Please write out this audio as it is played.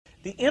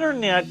The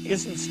internet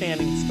isn't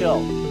standing still.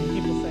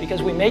 People think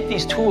because we make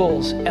these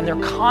tools and they're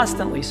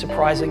constantly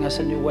surprising us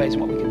in new ways in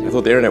what we can do. I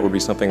thought the internet would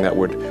be something that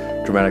would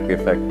dramatically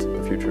affect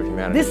the future of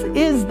humanity. This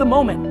is the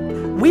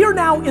moment. We are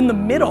now in the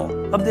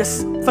middle of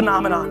this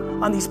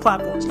phenomenon on these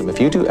platforms.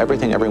 If you do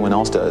everything everyone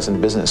else does in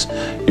business,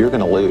 you're going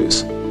to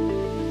lose.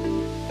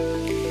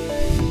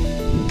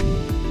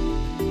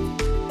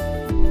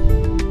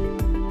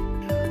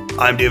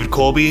 I'm David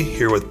Kolby,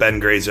 here with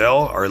Ben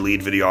Grayzel, our lead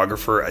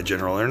videographer at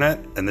General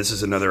Internet, and this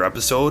is another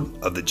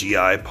episode of the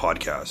GI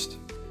Podcast.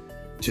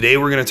 Today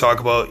we're going to talk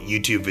about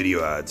YouTube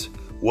video ads.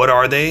 What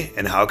are they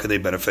and how can they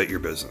benefit your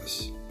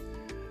business?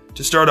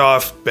 To start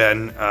off,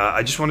 Ben,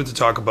 I just wanted to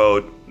talk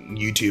about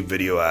YouTube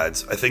video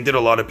ads. I think that a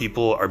lot of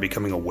people are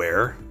becoming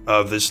aware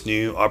of this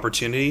new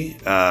opportunity,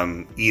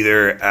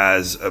 either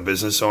as a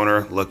business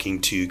owner looking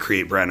to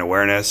create brand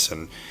awareness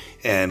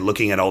and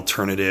looking at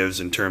alternatives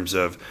in terms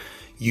of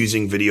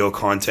using video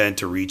content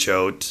to reach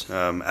out,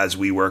 as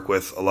we work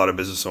with a lot of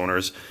business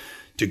owners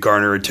to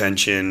garner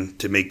attention,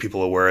 to make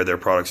people aware of their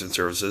products and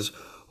services.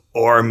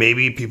 Or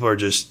maybe people are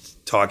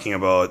just talking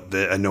about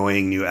the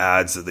annoying new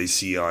ads that they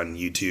see on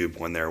YouTube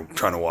when they're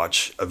trying to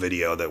watch a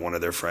video that one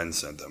of their friends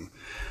sent them.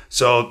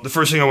 So the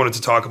first thing I wanted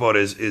to talk about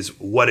is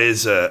what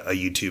is a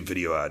YouTube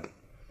video ad?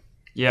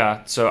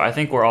 Yeah, so I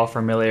think we're all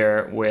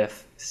familiar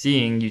with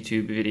seeing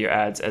YouTube video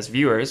ads as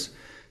viewers.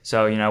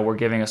 So, we're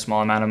giving a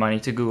small amount of money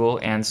to Google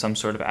and some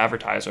sort of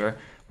advertiser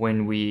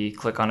when we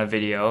click on a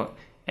video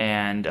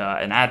and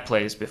an ad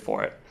plays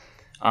before it.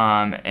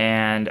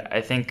 And I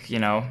think,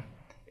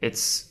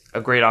 it's a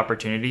great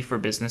opportunity for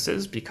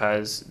businesses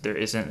because there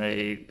isn't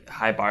a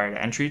high bar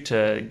to entry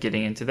to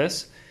getting into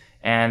this.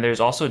 And there's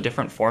also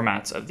different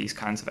formats of these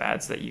kinds of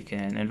ads that you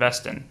can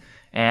invest in.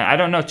 And I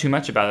don't know too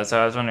much about it, so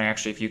I was wondering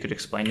actually if you could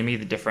explain to me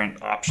the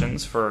different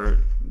options for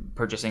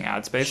purchasing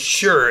ad space.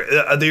 Sure.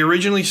 They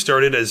originally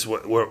started as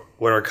what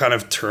are kind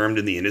of termed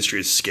in the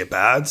industry as skip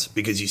ads,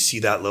 because you see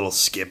that little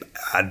skip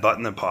ad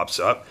button that pops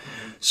up.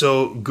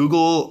 So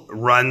Google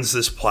runs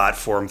this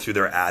platform through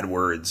their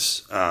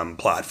AdWords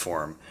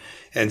platform.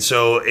 And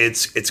so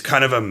it's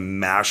kind of a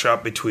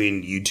mashup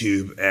between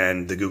YouTube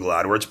and the Google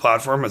AdWords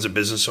platform. As a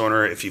business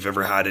owner, if you've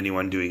ever had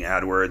anyone doing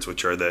AdWords,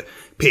 which are the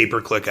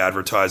pay-per-click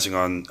advertising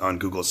on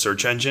Google's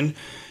search engine,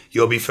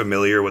 you'll be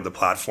familiar with the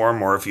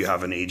platform. Or if you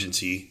have an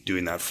agency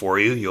doing that for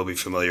you, you'll be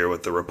familiar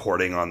with the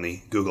reporting on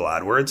the Google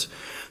AdWords.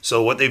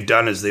 So what they've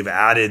done is they've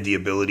added the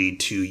ability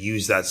to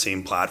use that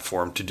same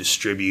platform to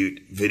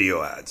distribute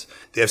video ads.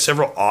 They have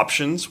several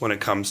options when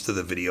it comes to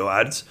the video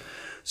ads.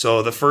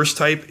 So the first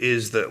type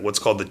is what's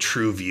called the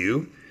True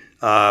View,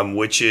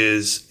 which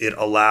is it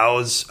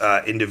allows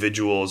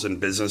individuals and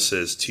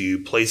businesses to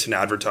place an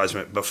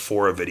advertisement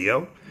before a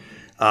video.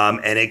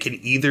 And it can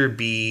either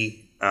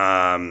be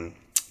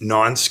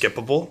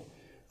non-skippable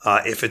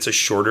if it's a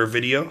shorter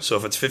video. So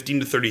if it's 15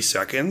 to 30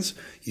 seconds,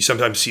 you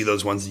sometimes see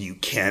those ones that you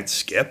can't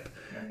skip.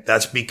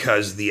 That's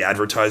because the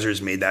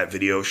advertisers made that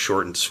video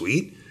short and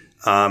sweet.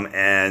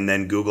 And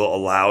then Google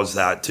allows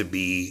that to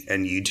be,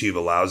 and YouTube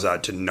allows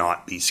that to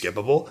not be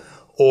skippable.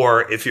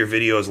 Or if your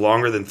video is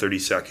longer than 30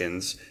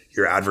 seconds,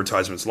 your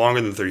advertisement's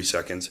longer than 30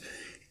 seconds,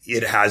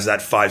 it has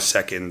that 5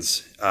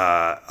 seconds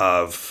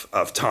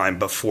of time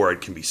before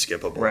it can be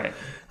skippable. Right.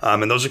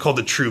 And those are called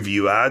the True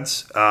View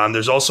ads.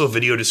 There's also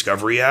video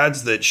discovery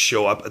ads that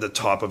show up at the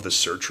top of the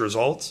search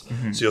results.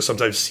 Mm-hmm. So you'll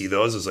sometimes see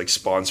those as like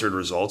sponsored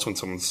results when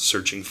someone's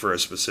searching for a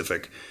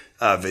specific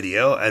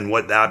video. And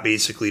what that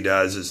basically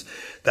does is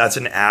that's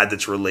an ad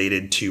that's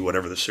related to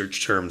whatever the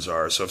search terms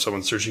are. So if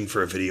someone's searching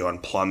for a video on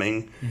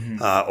plumbing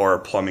or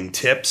plumbing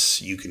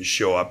tips, you can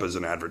show up as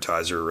an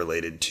advertiser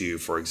related to,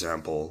 for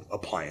example,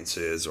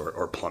 appliances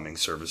or plumbing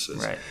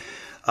services. Right.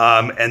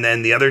 And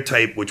then the other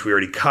type, which we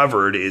already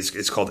covered,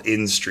 is called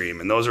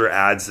in-stream. And those are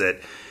ads that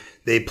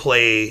they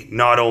play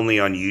not only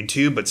on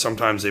YouTube, but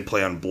sometimes they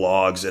play on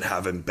blogs that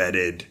have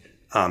embedded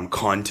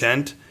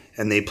content,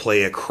 and they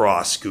play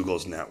across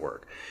Google's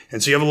network.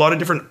 And so you have a lot of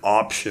different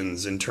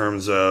options in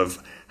terms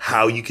of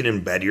how you can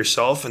embed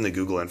yourself in the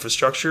Google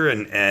infrastructure.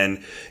 And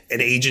an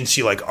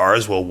agency like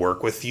ours will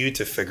work with you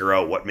to figure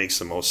out what makes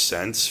the most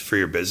sense for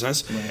your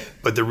business. Right.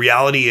 But the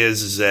reality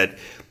is that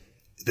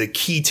the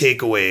key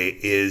takeaway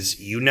is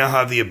you now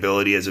have the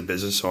ability as a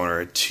business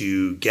owner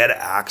to get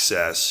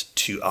access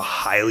to a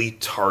highly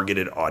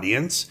targeted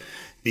audience,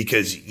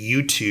 because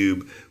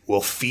YouTube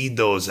will feed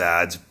those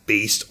ads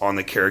based on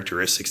the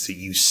characteristics that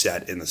you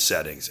set in the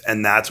settings.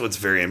 And that's what's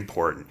very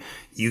important.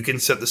 You can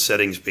set the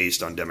settings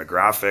based on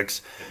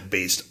demographics,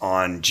 based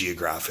on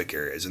geographic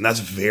areas. And that's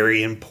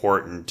very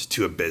important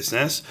to a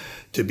business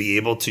to be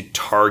able to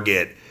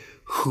target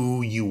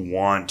who you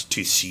want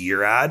to see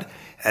your ad,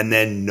 and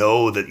then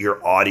know that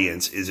your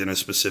audience is in a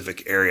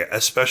specific area,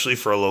 especially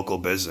for a local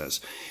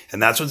business.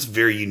 And that's what's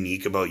very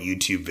unique about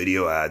YouTube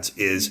video ads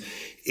is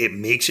it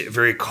makes it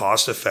very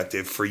cost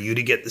effective for you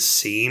to get the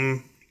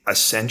same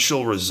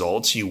essential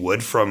results you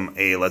would from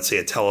let's say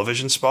a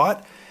television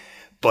spot,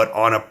 But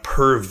on a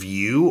per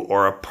view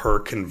or a per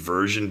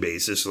conversion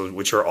basis,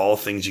 which are all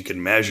things you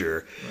can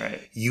measure,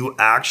 you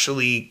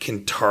actually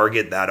can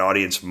target that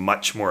audience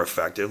much more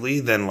effectively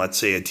than, let's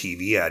say, a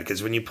TV ad.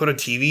 Because when you put a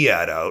TV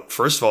ad out,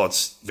 first of all,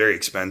 it's very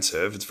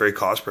expensive. It's very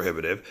cost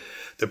prohibitive.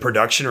 The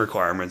production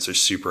requirements are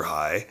super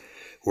high.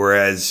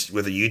 Whereas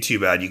with a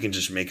YouTube ad, you can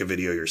just make a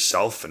video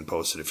yourself and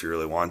post it if you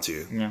really want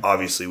to. Yeah.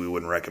 Obviously, we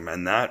wouldn't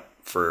recommend that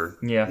for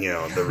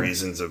the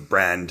reasons of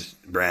brand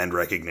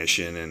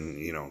recognition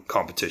and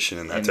competition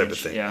and that image, type of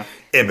thing. Yeah.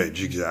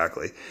 Image,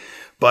 exactly.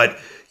 But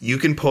you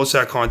can post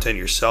that content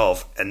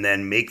yourself and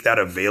then make that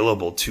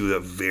available to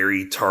a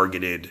very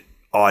targeted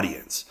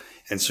audience.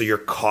 And so your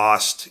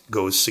cost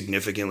goes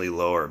significantly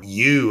lower.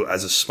 You,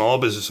 as a small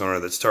business owner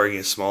that's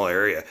targeting a small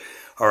area,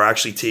 are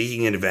actually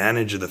taking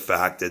advantage of the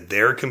fact that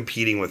they're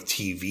competing with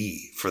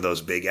TV for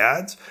those big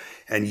ads.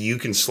 And you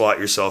can slot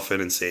yourself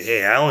in and say,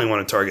 hey, I only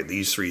want to target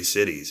these 3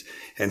 cities.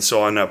 And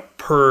so on a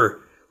per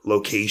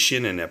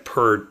location and a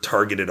per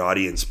targeted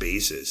audience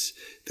basis,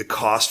 the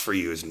cost for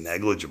you is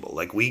negligible.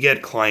 Like, we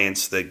get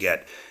clients that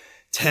get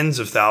tens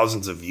of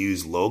thousands of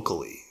views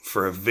locally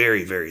for a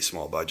very, very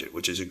small budget,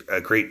 which is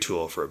a great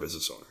tool for a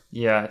business owner.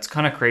 Yeah, it's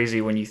kind of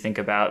crazy when you think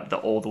about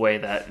the old way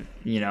that,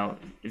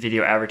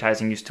 video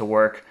advertising used to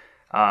work.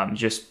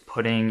 Just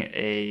putting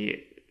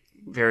a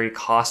very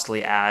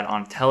costly ad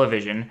on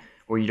television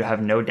where you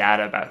have no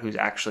data about who's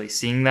actually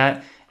seeing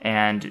that,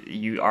 and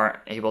you aren't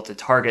able to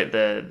target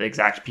the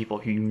exact people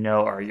who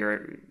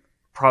are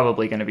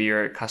probably going to be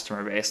your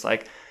customer base.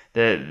 Like,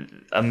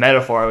 a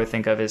metaphor I would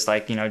think of is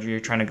like, you're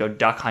trying to go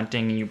duck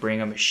hunting and you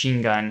bring a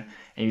machine gun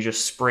and you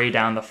just spray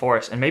down the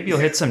forest, and maybe you'll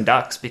hit some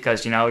ducks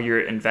because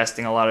you're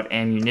investing a lot of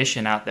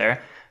ammunition out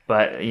there.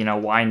 But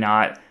why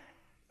not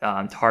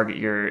target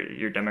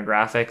your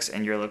demographics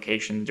and your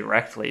location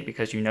directly,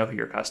 because you know who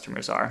your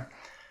customers are.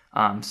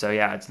 So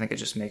yeah, I think it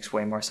just makes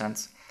way more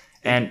sense.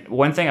 And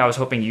one thing I was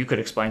hoping you could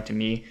explain to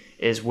me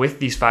is, with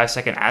these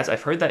 5-second ads,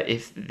 I've heard that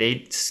if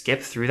they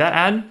skip through that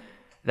ad,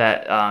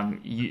 that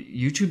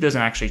YouTube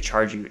doesn't actually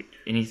charge you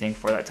anything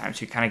for that time.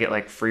 So you kind of get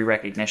like free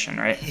recognition,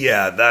 right?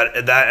 Yeah,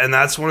 and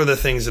that's one of the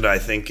things that I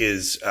think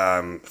is,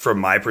 from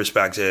my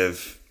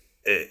perspective,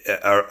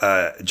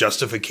 a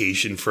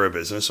justification for a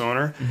business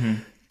owner. Mm-hmm.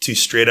 To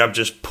straight up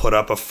just put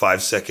up a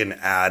 5-second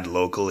ad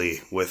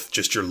locally with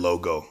just your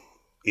logo,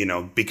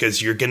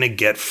 because you're going to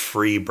get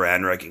free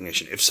brand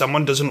recognition. If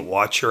someone doesn't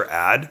watch your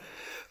ad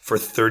for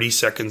 30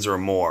 seconds or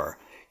more,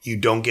 you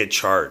don't get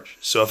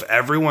charged. So if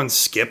everyone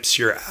skips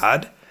your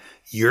ad,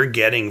 you're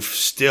getting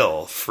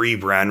still free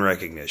brand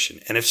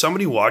recognition. And if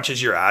somebody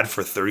watches your ad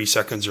for 30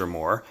 seconds or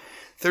more,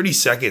 30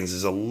 seconds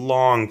is a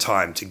long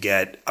time to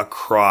get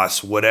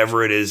across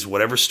whatever it is,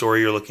 whatever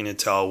story you're looking to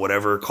tell,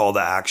 whatever call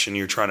to action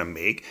you're trying to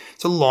make.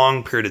 It's a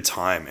long period of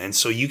time. And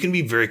so you can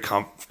be very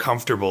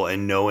comfortable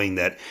in knowing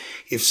that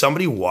if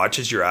somebody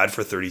watches your ad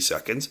for 30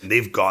 seconds,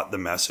 they've got the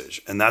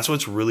message. And that's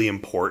what's really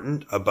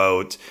important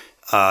about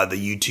the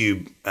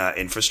YouTube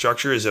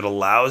infrastructure, is it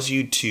allows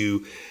you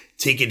to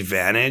take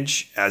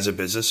advantage as a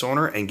business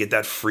owner and get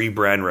that free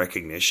brand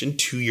recognition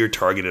to your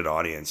targeted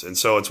audience. And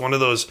so it's one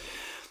of those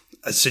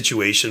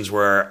situations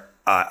where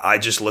I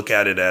just look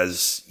at it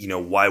as,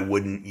 why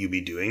wouldn't you be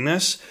doing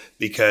this?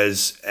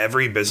 Because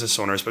every business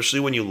owner,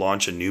 especially when you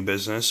launch a new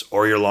business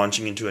or you're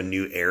launching into a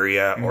new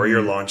area, mm-hmm. or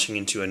you're launching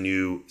into a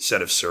new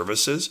set of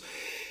services,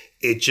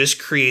 it just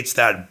creates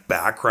that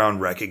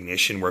background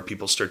recognition where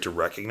people start to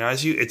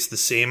recognize you. It's the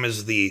same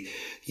as the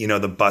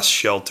bus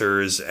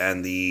shelters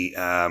and the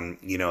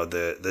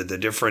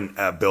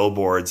different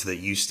billboards that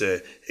used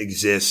to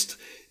exist.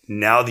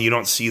 Now that you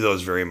don't see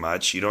those very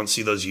much, you don't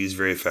see those used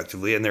very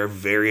effectively, and they're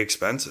very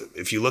expensive.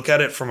 If you look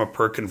at it from a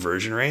per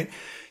conversion rate,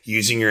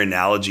 using your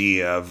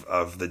analogy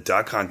of the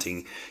duck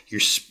hunting,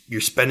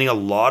 you're spending a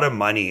lot of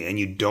money and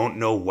you don't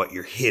know what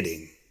you're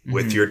hitting mm-hmm.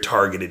 with your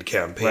targeted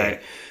campaign.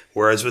 Right.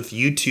 Whereas with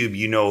YouTube,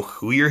 you know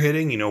who you're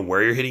hitting, you know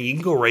where you're hitting. You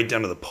can go right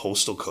down to the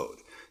postal code.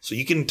 So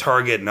you can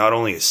target not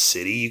only a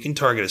city, you can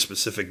target a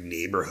specific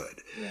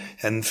neighborhood. Yeah.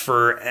 And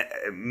for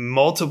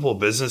multiple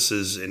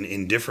businesses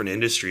in different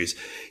industries,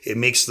 it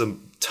makes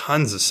them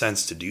tons of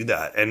sense to do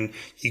that. And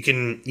you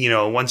can,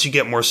 once you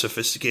get more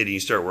sophisticated and you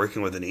start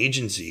working with an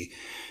agency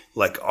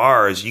like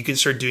ours, you can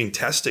start doing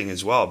testing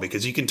as well,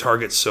 because you can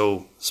target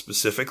so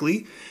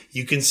specifically.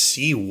 You can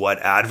see what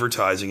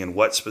advertising and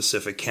what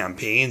specific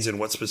campaigns and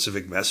what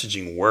specific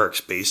messaging works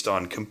based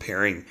on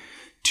comparing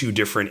two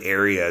different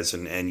areas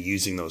and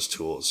using those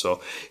tools.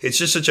 So it's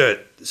just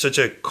such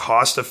a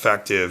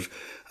cost-effective,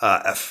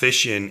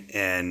 efficient,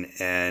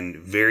 and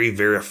very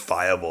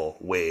verifiable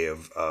way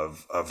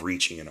of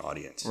reaching an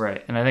audience.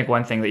 Right. And I think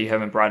one thing that you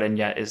haven't brought in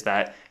yet is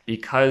that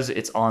because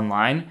it's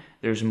online,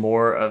 there's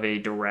more of a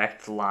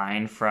direct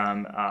line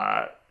from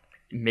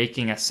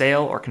making a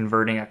sale or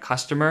converting a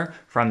customer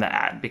from the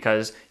ad,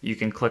 because you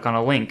can click on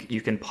a link, you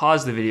can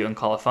pause the video and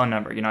call a phone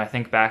number. I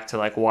think back to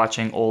like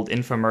watching old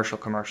infomercial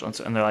commercials,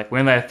 and they're like,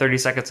 we only have 30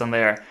 seconds on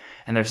there,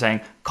 and they're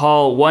saying,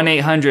 call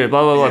 1-800,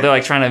 blah, blah, blah. Yeah. They're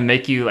like trying to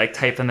make you like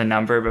type in the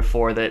number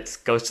before that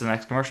goes to the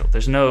next commercial.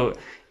 There's no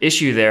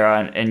issue there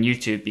on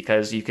YouTube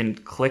because you can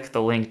click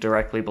the link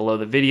directly below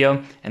the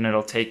video and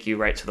it'll take you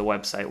right to the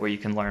website where you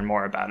can learn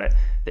more about it.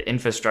 The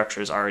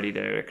infrastructure is already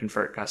there to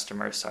convert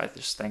customers. So I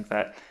just think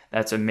that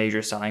that's a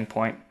major selling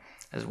point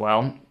as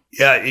well.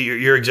 Yeah,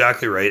 you're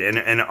exactly right.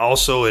 And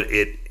also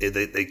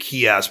the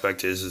key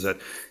aspect is that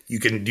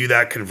you can do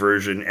that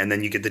conversion and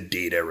then you get the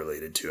data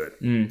related to it.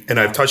 And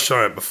I've touched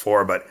on it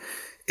before, but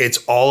it's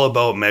all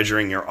about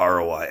measuring your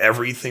ROI.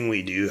 Everything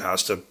we do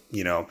has to,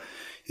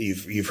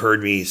 you've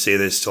heard me say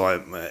this till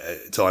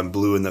I'm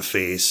blue in the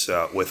face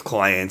with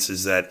clients,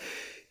 is that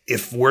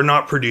if we're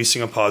not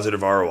producing a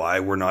positive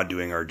ROI, we're not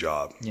doing our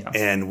job. Yeah.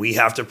 And we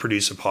have to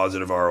produce a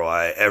positive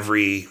ROI.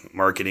 Every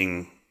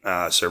marketing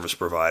service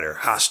provider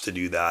has to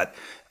do that.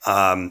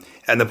 And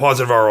the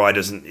positive ROI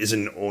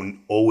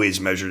isn't always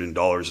measured in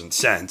dollars and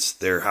cents.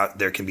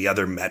 There can be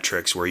other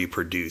metrics where you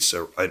produce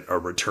a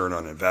return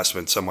on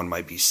investment. Someone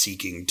might be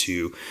seeking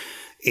to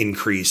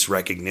increase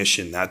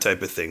recognition, that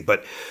type of thing.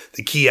 But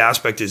the key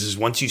aspect is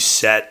once you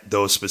set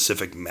those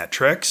specific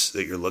metrics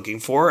that you're looking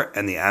for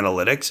and the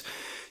analytics,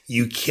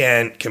 you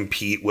can't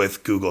compete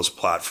with Google's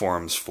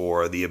platforms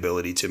for the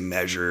ability to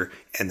measure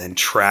and then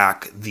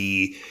track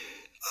the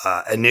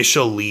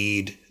initial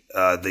lead,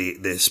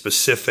 the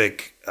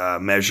specific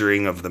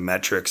measuring of the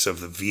metrics of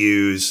the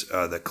views,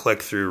 the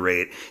click-through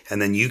rate,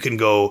 and then you can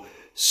go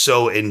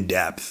so in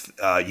depth.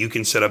 You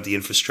can set up the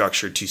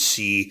infrastructure to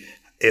see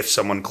if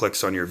someone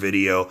clicks on your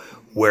video,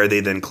 where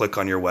they then click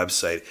on your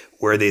website,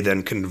 where they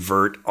then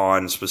convert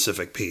on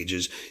specific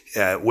pages.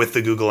 With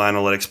the Google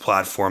Analytics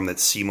platform that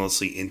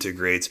seamlessly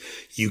integrates,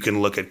 you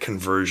can look at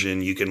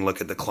conversion, you can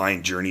look at the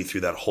client journey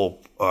through that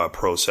whole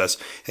process,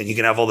 and you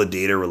can have all the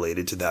data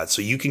related to that.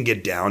 So you can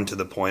get down to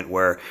the point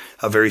where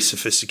a very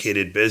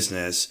sophisticated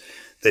business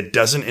that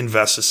doesn't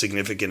invest a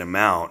significant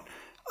amount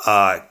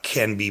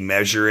can be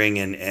measuring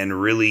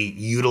and really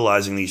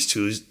utilizing these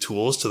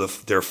tools to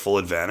their full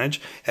advantage.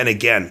 And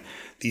again,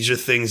 these are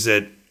things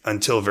that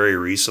until very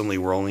recently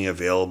were only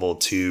available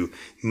to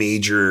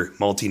major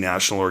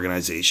multinational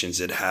organizations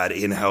that had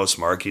in-house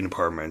marketing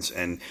departments,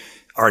 and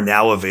are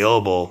now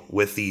available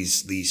with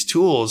these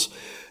tools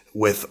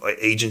with an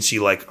agency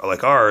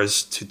like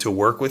ours to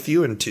work with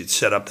you and to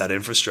set up that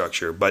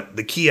infrastructure. But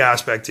the key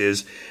aspect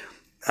is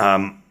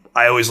I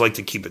always like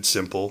to keep it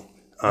simple.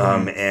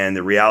 And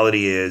the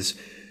reality is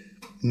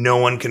no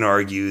one can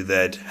argue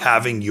that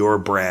having your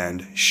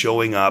brand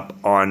showing up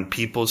on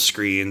people's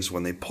screens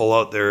when they pull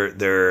out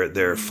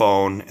their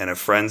phone and a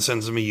friend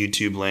sends them a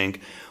YouTube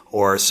link,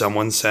 or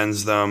someone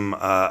sends them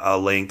a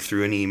link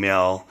through an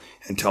email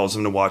and tells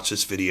them to watch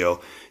this video,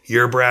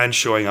 your brand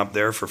showing up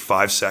there for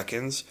 5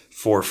 seconds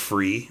for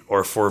free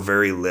or for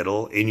very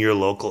little in your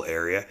local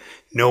area,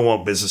 no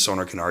one business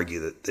owner can argue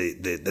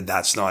that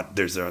that's not,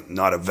 there's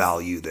not a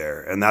value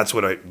there. And that's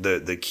what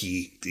the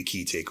key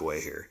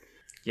takeaway here.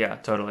 Yeah,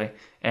 totally.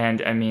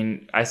 And I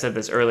mean, I said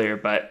this earlier,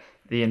 but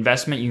the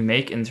investment you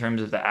make in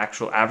terms of the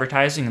actual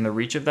advertising and the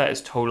reach of that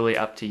is totally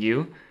up to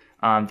you.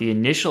 The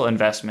initial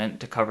investment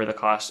to cover the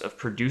cost of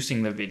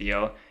producing the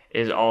video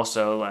is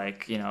also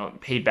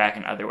paid back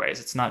in other ways.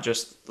 It's not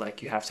just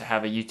like you have to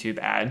have a YouTube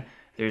ad.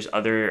 There's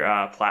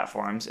other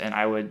platforms, and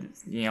I would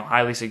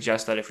highly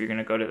suggest that if you're going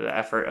to go to the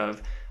effort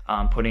of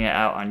putting it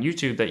out on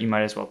YouTube, that you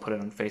might as well put it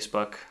on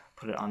Facebook,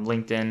 put it on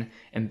LinkedIn,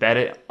 embed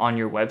it on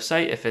your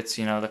website if it's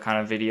the kind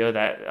of video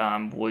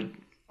that would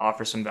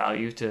offer some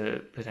value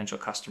to potential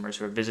customers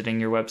who are visiting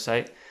your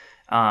website.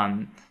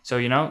 So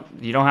you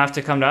don't have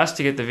to come to us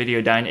to get the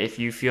video done. If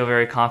you feel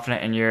very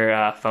confident in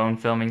your phone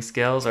filming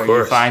skills, or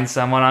you find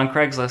someone on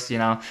Craigslist,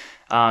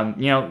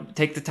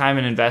 take the time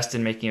and invest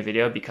in making a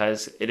video,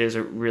 because it is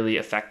a really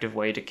effective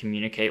way to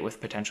communicate with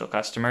potential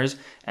customers.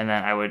 And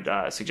then I would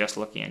suggest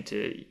looking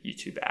into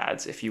YouTube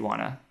ads if you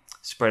want to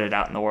spread it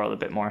out in the world a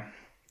bit more.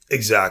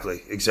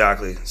 Exactly.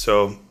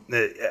 So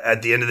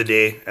at the end of the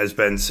day, as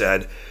Ben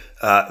said,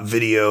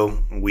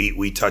 video,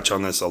 we touch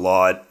on this a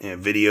lot.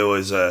 Video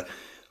is a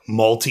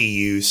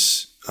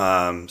multi-use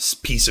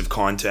piece of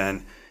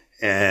content,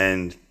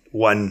 and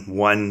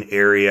one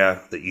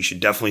area that you should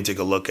definitely take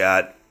a look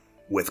at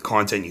with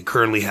content you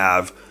currently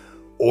have,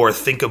 or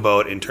think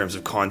about in terms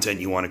of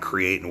content you want to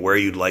create and where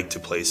you'd like to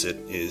place it,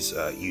 is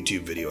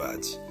YouTube video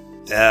ads.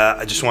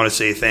 I just want to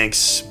say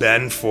thanks,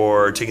 Ben,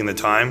 for taking the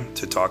time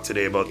to talk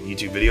today about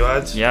YouTube video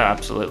ads. Yeah,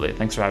 absolutely.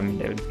 Thanks for having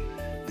me, David.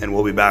 And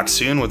we'll be back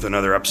soon with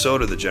another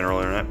episode of the General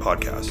Internet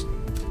Podcast.